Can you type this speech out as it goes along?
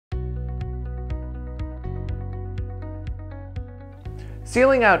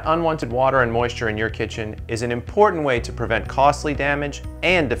Sealing out unwanted water and moisture in your kitchen is an important way to prevent costly damage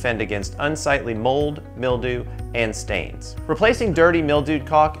and defend against unsightly mold, mildew, and stains. Replacing dirty, mildewed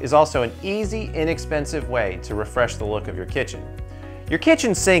caulk is also an easy, inexpensive way to refresh the look of your kitchen. Your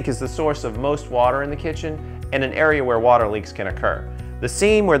kitchen sink is the source of most water in the kitchen and an area where water leaks can occur. The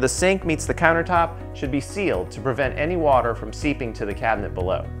seam where the sink meets the countertop should be sealed to prevent any water from seeping to the cabinet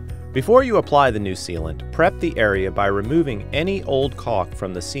below. Before you apply the new sealant, prep the area by removing any old caulk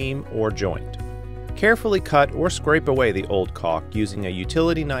from the seam or joint. Carefully cut or scrape away the old caulk using a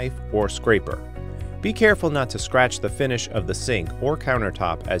utility knife or scraper. Be careful not to scratch the finish of the sink or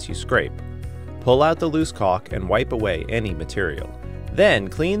countertop as you scrape. Pull out the loose caulk and wipe away any material. Then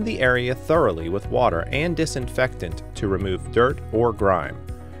clean the area thoroughly with water and disinfectant to remove dirt or grime.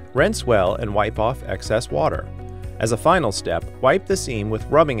 Rinse well and wipe off excess water. As a final step, wipe the seam with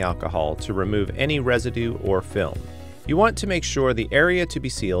rubbing alcohol to remove any residue or film. You want to make sure the area to be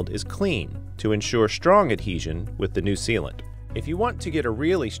sealed is clean to ensure strong adhesion with the new sealant. If you want to get a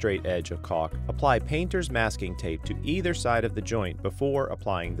really straight edge of caulk, apply painter's masking tape to either side of the joint before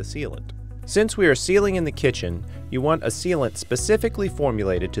applying the sealant. Since we are sealing in the kitchen, you want a sealant specifically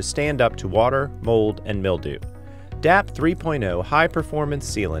formulated to stand up to water, mold, and mildew. DAP 3.0 High Performance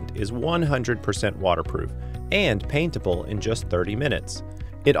Sealant is 100% waterproof and paintable in just 30 minutes.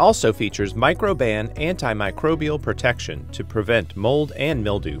 It also features microban antimicrobial protection to prevent mold and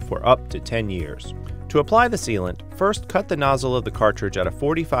mildew for up to 10 years. To apply the sealant, first cut the nozzle of the cartridge at a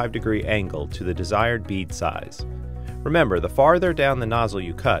 45-degree angle to the desired bead size. Remember, the farther down the nozzle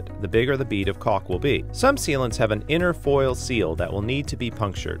you cut, the bigger the bead of caulk will be. Some sealants have an inner foil seal that will need to be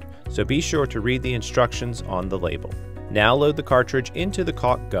punctured, so be sure to read the instructions on the label. Now load the cartridge into the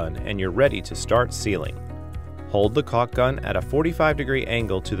caulk gun and you're ready to start sealing. Hold the caulk gun at a 45-degree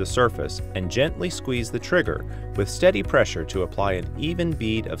angle to the surface and gently squeeze the trigger with steady pressure to apply an even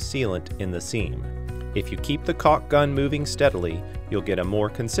bead of sealant in the seam. If you keep the caulk gun moving steadily, you'll get a more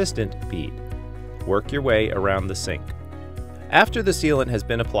consistent bead. Work your way around the sink. After the sealant has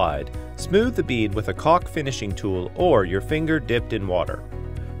been applied, smooth the bead with a caulk finishing tool or your finger dipped in water.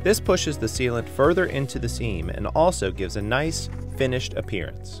 This pushes the sealant further into the seam and also gives a nice, finished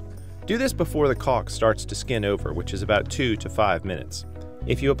appearance. Do this before the caulk starts to skin over, which is about 2 to 5 minutes.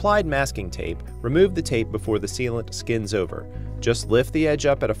 If you applied masking tape, remove the tape before the sealant skins over. Just lift the edge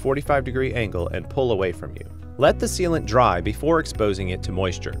up at a 45-degree angle and pull away from you. Let the sealant dry before exposing it to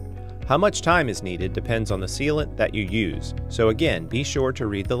moisture. How much time is needed depends on the sealant that you use, so again, be sure to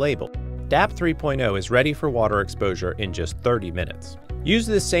read the label. DAP 3.0 is ready for water exposure in just 30 minutes. Use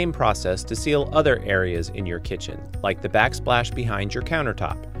this same process to seal other areas in your kitchen, like the backsplash behind your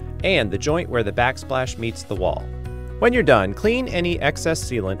countertop, and the joint where the backsplash meets the wall. When you're done, clean any excess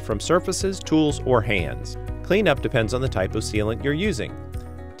sealant from surfaces, tools, or hands. Cleanup depends on the type of sealant you're using.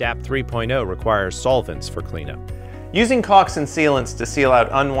 DAP 3.0 requires solvents for cleanup. Using caulks and sealants to seal out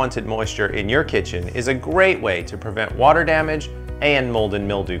unwanted moisture in your kitchen is a great way to prevent water damage and mold and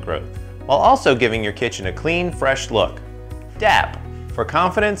mildew growth, while also giving your kitchen a clean, fresh look. DAP, for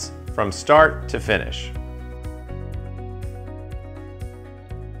confidence from start to finish.